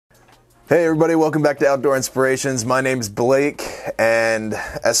Hey everybody, welcome back to Outdoor Inspirations. My name is Blake, and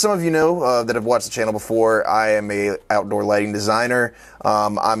as some of you know that have watched the channel before, I am a outdoor lighting designer.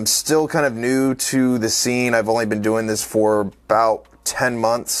 I'm still kind of new to the scene. I've only been doing this for about 10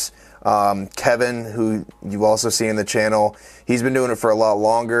 months. Kevin, who you've also seen in the channel, he's been doing it for a lot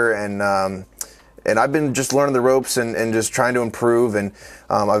longer, and I've been just learning the ropes and just trying to improve, and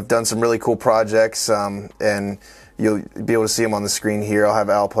I've done some really cool projects, and you'll be able to see them on the screen here. I'll have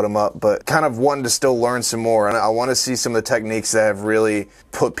Al put them up, but kind of wanted to still learn some more, and I want to see some of the techniques that have really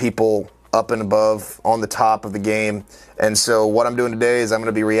put people up and above on the top of the game. And so what I'm doing today is I'm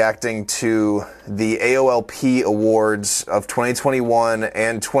going to be reacting to the AOLP awards of 2021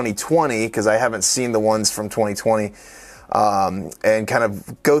 and 2020, because I haven't seen the ones from 2020. And kind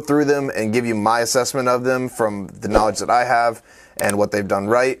of go through them and give you my assessment of them from the knowledge that I have and what they've done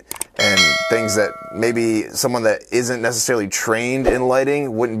right, and things that maybe someone that isn't necessarily trained in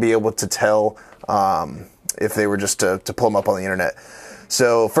lighting wouldn't be able to tell if they were just to pull them up on the internet.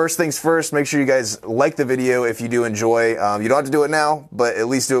 So first things first, make sure you guys like the video if you do enjoy. You don't have to do it now, but at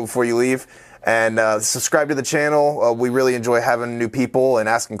least do it before you leave. And subscribe to the channel. We really enjoy having new people and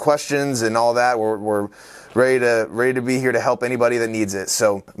asking questions and all that. We're ready to be here to help anybody that needs it.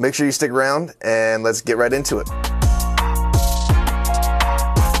 So make sure you stick around and let's get right into it.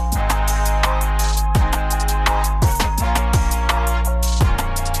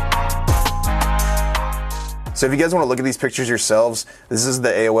 So if you guys want to look at these pictures yourselves, this is the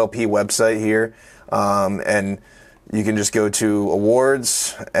AOLP website here, and you can just go to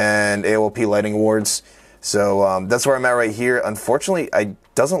awards and AOLP Lighting Awards. So that's where I'm at right here. Unfortunately, it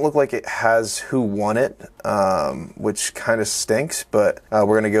doesn't look like it has who won it, which kind of stinks, but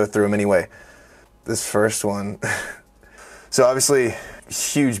we're going to go through them anyway. This first one. So obviously,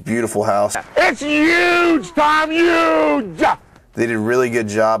 huge, beautiful house. It's huge, Tom, huge! They did a really good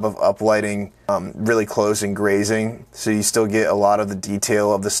job of uplighting really close and grazing, so you still get a lot of the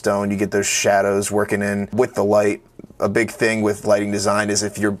detail of the stone. You get those shadows working in with the light. A big thing with lighting design is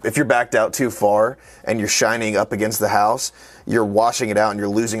if you're backed out too far and you're shining up against the house, you're washing it out and you're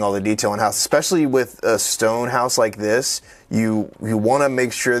losing all the detail in the house. Especially with a stone house like this, you want to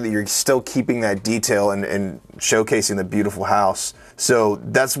make sure that you're still keeping that detail and showcasing the beautiful house. So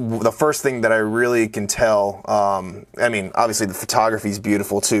that's the first thing that I really can tell. I mean, obviously the photography is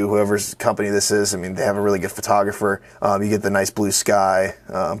beautiful too. Whoever's company this is, I mean, they have a really good photographer. You get the nice blue sky,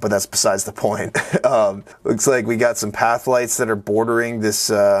 but that's besides the point. Looks like we got some path lights that are bordering this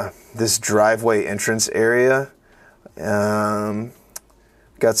this driveway entrance area.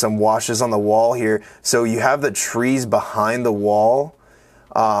 Got some washes on the wall here. So you have the trees behind the wall.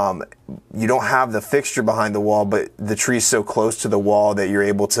 You don't have the fixture behind the wall, but the tree's so close to the wall that you're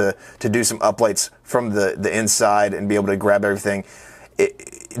able to do some uplights from the inside and be able to grab everything.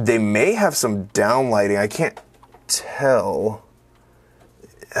 They may have some downlighting. I can't tell.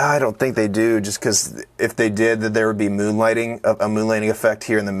 I don't think they do, just because if they did, that there would be moonlighting, a moonlighting effect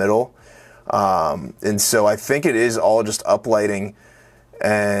here in the middle. And so I think it is all just uplighting.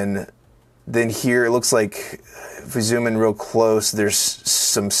 And then here it looks like, if we zoom in real close, there's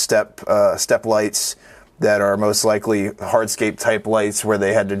some step lights that are most likely hardscape type lights where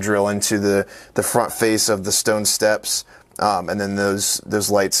they had to drill into the front face of the stone steps, and then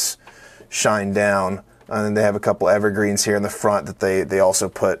those lights shine down. And then they have a couple evergreens here in the front that they also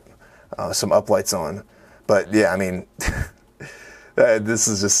put some uplights on. But yeah, I mean, this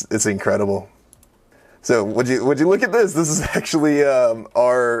is just, it's incredible. So would you look at this? This is actually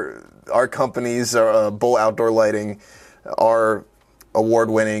our company's Bull Outdoor Lighting, our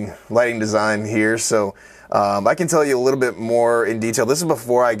award-winning lighting design here. So I can tell you a little bit more in detail. This is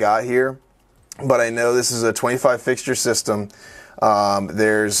before I got here, but I know this is a 25 fixture system.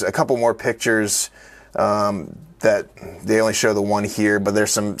 There's a couple more pictures that they only show the one here, but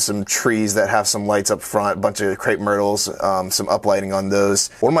there's some trees that have some lights up front, a bunch of crepe myrtles, some uplighting on those.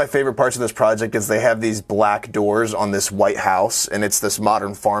 One of my favorite parts of this project is they have these black doors on this white house, and it's this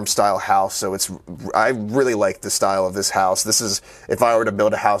modern farm style house. So I really like the style of this house. This is, if I were to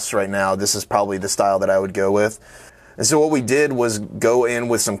build a house right now, this is probably the style that I would go with. And so what we did was go in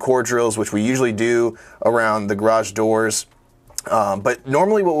with some core drills, which we usually do around the garage doors. But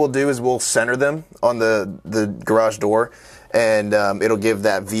normally what we'll do is we'll center them on the garage door, and it'll give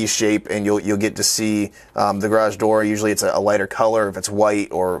that V shape, and you'll get to see the garage door. Usually it's a lighter color, if it's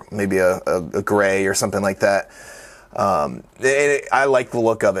white, or maybe a gray or something like that. I like the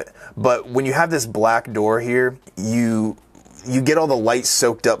look of it. But when you have this black door here, you get all the light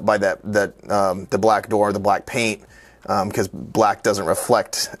soaked up by the black door, the black paint. because black doesn't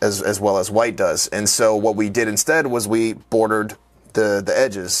reflect as well as white does. And so what we did instead was we bordered the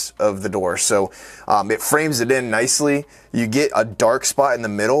edges of the door. So it frames it in nicely. You get a dark spot in the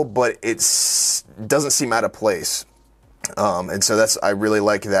middle, but it doesn't seem out of place. And so I really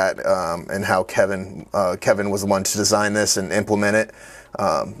like that, and how Kevin was the one to design this and implement it.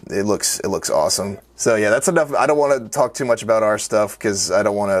 It looks awesome. So yeah, that's enough. I don't want to talk too much about our stuff because I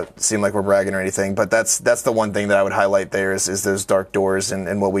don't want to seem like we're bragging or anything, but that's the one thing that I would highlight there is those dark doors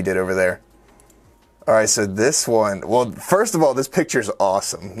and what we did over there. All right, so this one, well, first of all, this picture's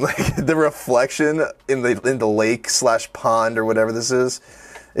awesome. Like the reflection in the lake / pond or whatever this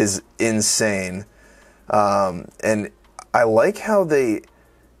is insane. And I like how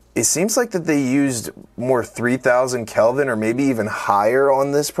it seems like that they used more 3000 Kelvin or maybe even higher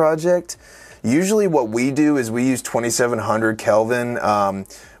on this project. Usually what we do is we use 2700 Kelvin,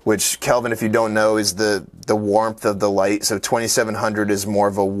 which Kelvin, if you don't know, is the warmth of the light. So 2700 is more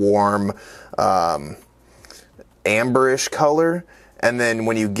of a warm, amberish color. And then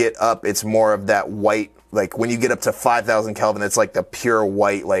when you get up, it's more of that white, like when you get up to 5000 Kelvin, it's like the pure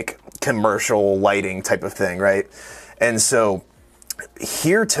white, like commercial lighting type of thing, right? And so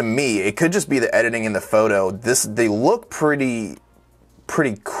here, to me, it could just be the editing in the photo. They look pretty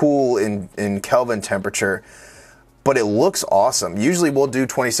cool in Kelvin temperature, but it looks awesome. Usually we'll do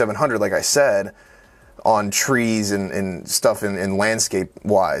 2700, like I said, on trees and stuff in landscape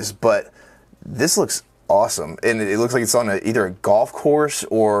wise, but this looks awesome. And it looks like it's on either a golf course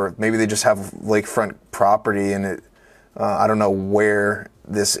or maybe they just have lakefront property, and I don't know where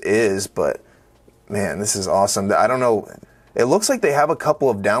this is, but man, this is awesome. I don't know. It looks like they have a couple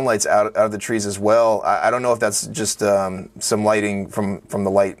of downlights out of the trees as well. I don't know if that's just some lighting from the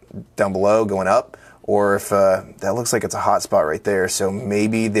light down below going up, or if that looks like it's a hot spot right there. So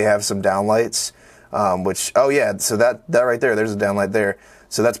maybe they have some downlights, which, oh yeah, so that right there's a downlight there.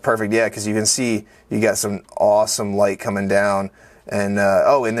 So that's perfect, yeah, because you can see you got some awesome light coming down. And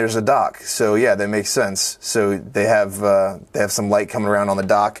and there's a dock, so yeah, that makes sense. So they have some light coming around on the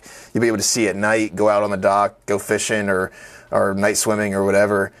dock. You'll be able to see at night, go out on the dock, go fishing or night swimming or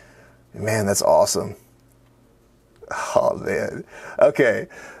whatever. Man, that's awesome. Oh man. Okay,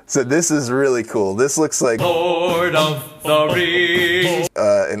 so this is really cool. This looks like Lord of the Rings.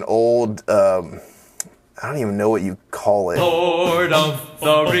 An old I don't even know what you call it. Lord of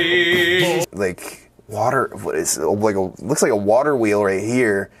the Rings. Like water, looks like a water wheel right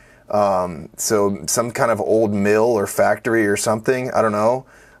here. So some kind of old mill or factory or something. I don't know.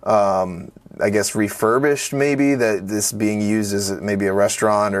 I guess refurbished, maybe, that this being used as maybe a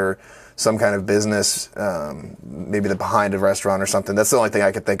restaurant or some kind of business, maybe the behind a restaurant or something. That's the only thing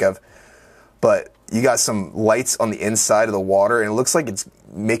I could think of. But you got some lights on the inside of the water, and it looks like it's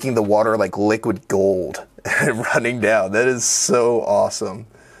making the water like liquid gold running down. That is so awesome.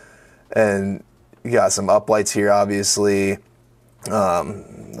 And you got some uplights here, obviously.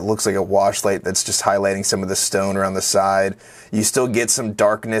 It looks like a wash light that's just highlighting some of the stone around the side. You still get some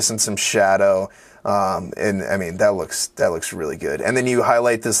darkness and some shadow, and I mean that looks really good. And then you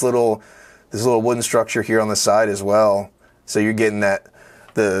highlight this little wooden structure here on the side as well. So you're getting that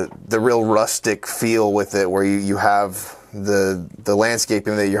the real rustic feel with it, where you have the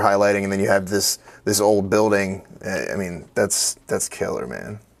landscaping that you're highlighting, and then you have this old building. I mean that's killer,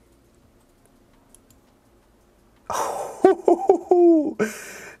 man.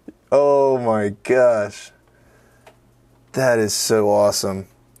 Oh my gosh. That is so awesome.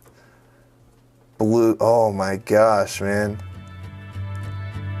 Blue, oh my gosh, man.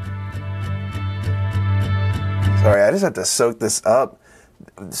 Sorry, I just have to soak this up.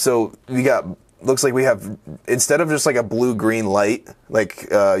 So looks like we have, instead of just like a blue-green light, like you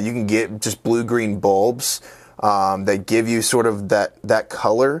can get just blue-green bulbs that give you sort of that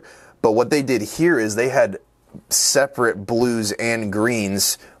color. But what they did here is they had separate blues and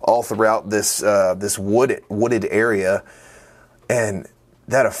greens all throughout this wooded area, and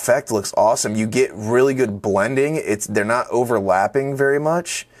that effect looks awesome. You get really good blending. They're not overlapping very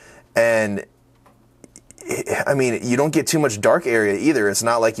much, and I mean, you don't get too much dark area either. It's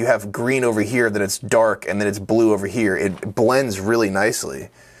not like you have green over here, then it's dark, and then it's blue over here. It blends really nicely.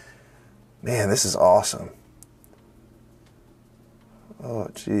 Man, this is awesome. Oh,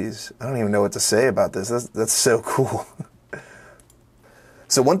 geez. I don't even know what to say about this. That's so cool.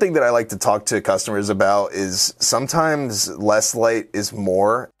 So one thing that I like to talk to customers about is sometimes less light is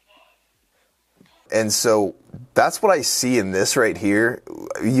more. And so that's what I see in this right here.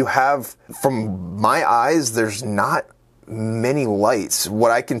 You have, from my eyes, there's not many lights.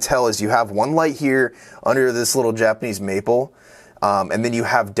 What I can tell is you have one light here under this little Japanese maple, and then you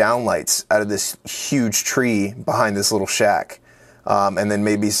have downlights out of this huge tree behind this little shack. And then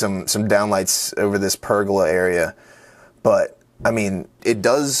maybe some downlights over this pergola area. But I mean, it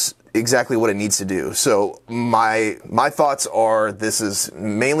does exactly what it needs to do. So my thoughts are this is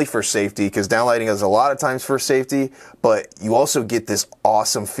mainly for safety, because downlighting is a lot of times for safety, but you also get this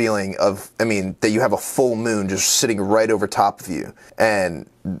awesome feeling of, I mean, that you have a full moon just sitting right over top of you. And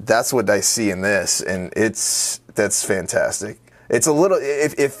that's what I see in this, and that's fantastic. It's a little,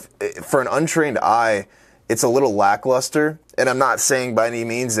 if for an untrained eye, it's a little lackluster, and I'm not saying by any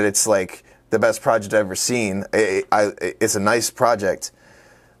means that it's like the best project I've ever seen. It's a nice project.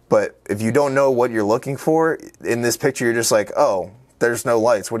 But if you don't know what you're looking for in this picture, you're just like, oh, there's no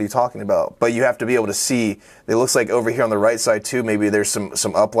lights. What are you talking about? But you have to be able to see. It looks like over here on the right side too, maybe there's some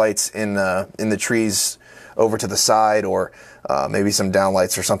uplights in the trees over to the side, or maybe some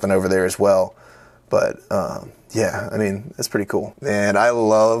downlights or something over there as well. But yeah, I mean, that's pretty cool. And I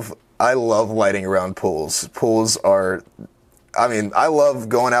love lighting around pools. Pools are, I mean, I love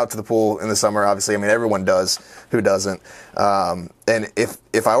going out to the pool in the summer, obviously. I mean, everyone does. Who doesn't? And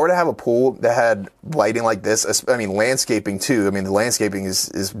if I were to have a pool that had lighting like this, I mean, landscaping too. I mean, the landscaping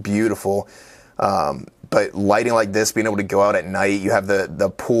is beautiful. But lighting like this, being able to go out at night, you have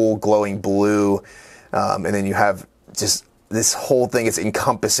the pool glowing blue, and then you have just this whole thing. It's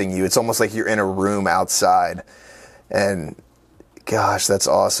encompassing you. It's almost like you're in a room outside. And gosh, that's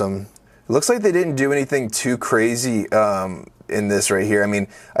awesome. It looks like they didn't do anything too crazy in this right here. I mean,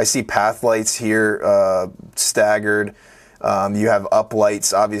 I see path lights here staggered. You have up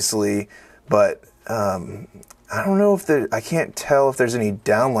lights, obviously, but I don't know if I can't tell if there's any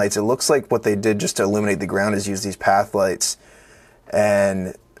down lights. It looks like what they did just to illuminate the ground is use these path lights.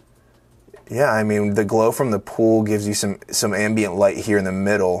 And yeah, I mean, the glow from the pool gives you some ambient light here in the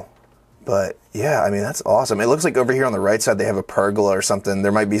middle. But yeah, I mean, that's awesome. It looks like over here on the right side, they have a pergola or something.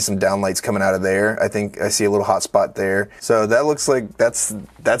 There might be some downlights coming out of there. I think I see a little hot spot there. So that looks like that's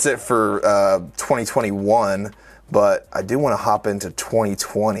it for 2021. But I do want to hop into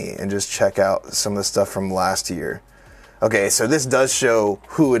 2020 and just check out some of the stuff from last year. Okay, so this does show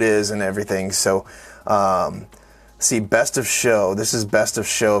who it is and everything. So, see, best of show. This is best of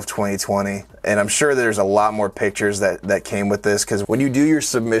show of 2020. And I'm sure there's a lot more pictures that came with this, because when you do your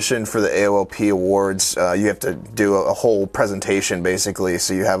submission for the AOLP awards, you have to do a whole presentation, basically.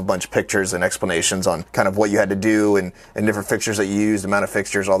 So you have a bunch of pictures and explanations on kind of what you had to do and different fixtures that you used, amount of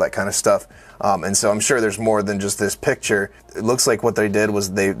fixtures, all that kind of stuff. And so I'm sure there's more than just this picture. It looks like what they did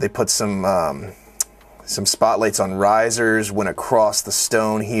was they put some spotlights on risers, went across the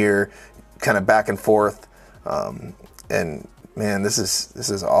stone here, kind of back and forth. And man, this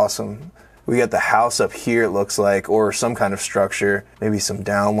is awesome. We got the house up here, it looks like, or some kind of structure, maybe some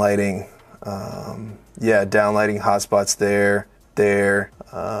downlighting. Yeah, downlighting hotspots there.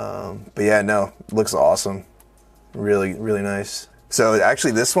 But yeah, no, it looks awesome. Really, really nice. So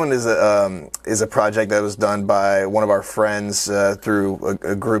actually, this one is a project that was done by one of our friends through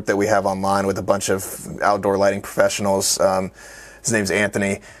a group that we have online with a bunch of outdoor lighting professionals. His name's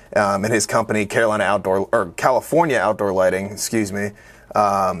Anthony, and his company, California Outdoor Lighting, excuse me.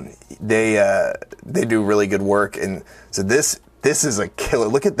 They do really good work, and so this is a killer.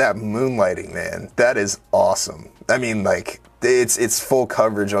 Look at that moonlighting, man. That is awesome. I mean, like, it's full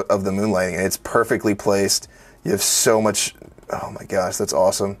coverage of the moonlighting, and it's perfectly placed. You have so much. Oh my gosh, that's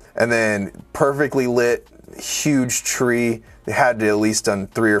awesome. And then perfectly lit, huge tree. They had to at least done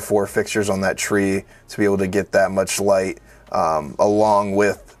 3 or 4 fixtures on that tree to be able to get that much light. Along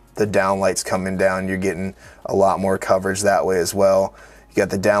with the downlights coming down, you're getting a lot more coverage that way as well. You got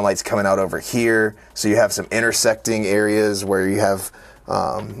the downlights coming out over here, so you have some intersecting areas where you have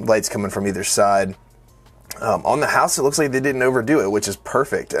lights coming from either side. On the house, it looks like they didn't overdo it, which is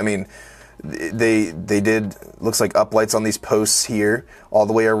perfect. I mean, they did, looks like uplights on these posts here all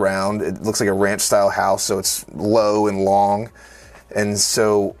the way around. It looks like a ranch style house, so it's low and long, and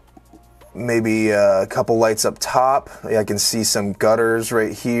so maybe a couple lights up top. I can see some gutters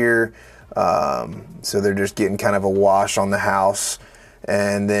right here. So they're just getting kind of a wash on the house.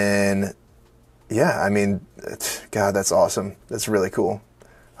 And then, yeah, I mean, God, that's awesome. That's really cool.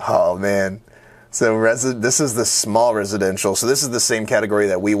 Oh, man. So this is the small residential. So this is the same category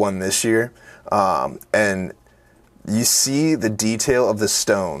that we won this year. And you see the detail of the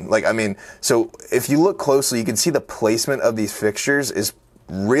stone. Like, I mean, so if you look closely, you can see the placement of these fixtures is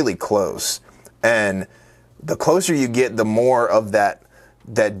really close, and the closer you get, the more of that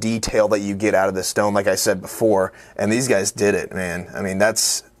detail that you get out of the stone, like I said before. And these guys did it, man. I mean,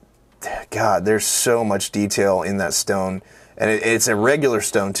 God, there's so much detail in that stone, and it's a regular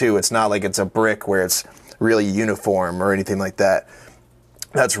stone too. It's not like it's a brick where it's really uniform or anything like that.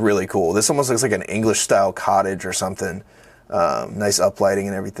 That's really cool. This almost looks like an English style cottage or something. Nice uplighting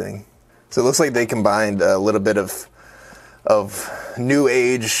and everything. So it looks like they combined a little bit of new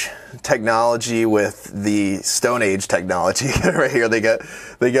age technology with the Stone Age technology right here.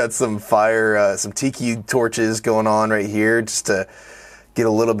 They got some fire, some tiki torches going on right here, just to get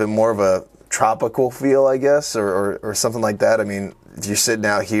a little bit more of a tropical feel, I guess, or something like that. I mean, if you're sitting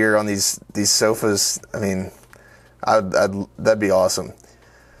out here on these sofas, I mean, that'd be awesome.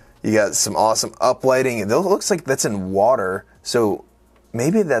 You got some awesome uplighting. It looks like that's in water, so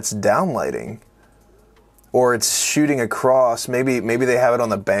maybe that's downlighting. Or it's shooting across. Maybe they have it on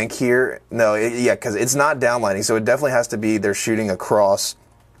the bank here. No, yeah, because it's not downlighting, so it definitely has to be they're shooting across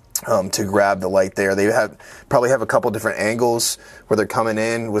to grab the light there. They probably have a couple different angles where they're coming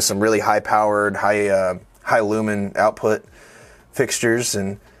in with some really high-powered, high lumen output fixtures,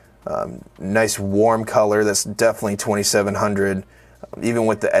 and nice warm color. That's definitely 2700. Even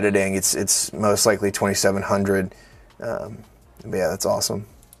with the editing, it's most likely 2700. But yeah, that's awesome.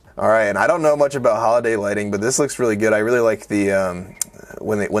 All right, and I don't know much about holiday lighting, but this looks really good. I really like the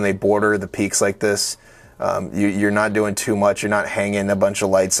when they border the peaks like this. You're not doing too much. You're not hanging a bunch of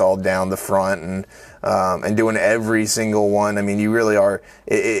lights all down the front and doing every single one. I mean, you really are.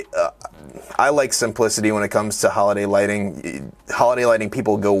 I like simplicity when it comes to holiday lighting. Holiday lighting,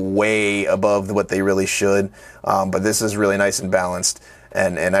 people go way above what they really should, but this is really nice and balanced.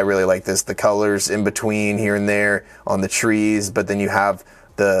 And I really like this. The colors in between here and there on the trees, but then you have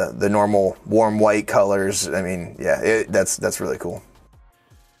the normal warm white colors. I mean, yeah, that's really cool.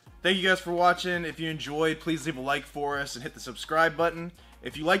 Thank you guys for watching. If you enjoyed, please leave a like for us and hit the subscribe button.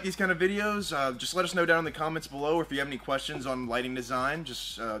 If you like these kind of videos, just let us know down in the comments below, or if you have any questions on lighting design,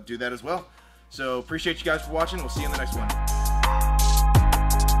 just do that as well. So appreciate you guys for watching. We'll see you in the next one.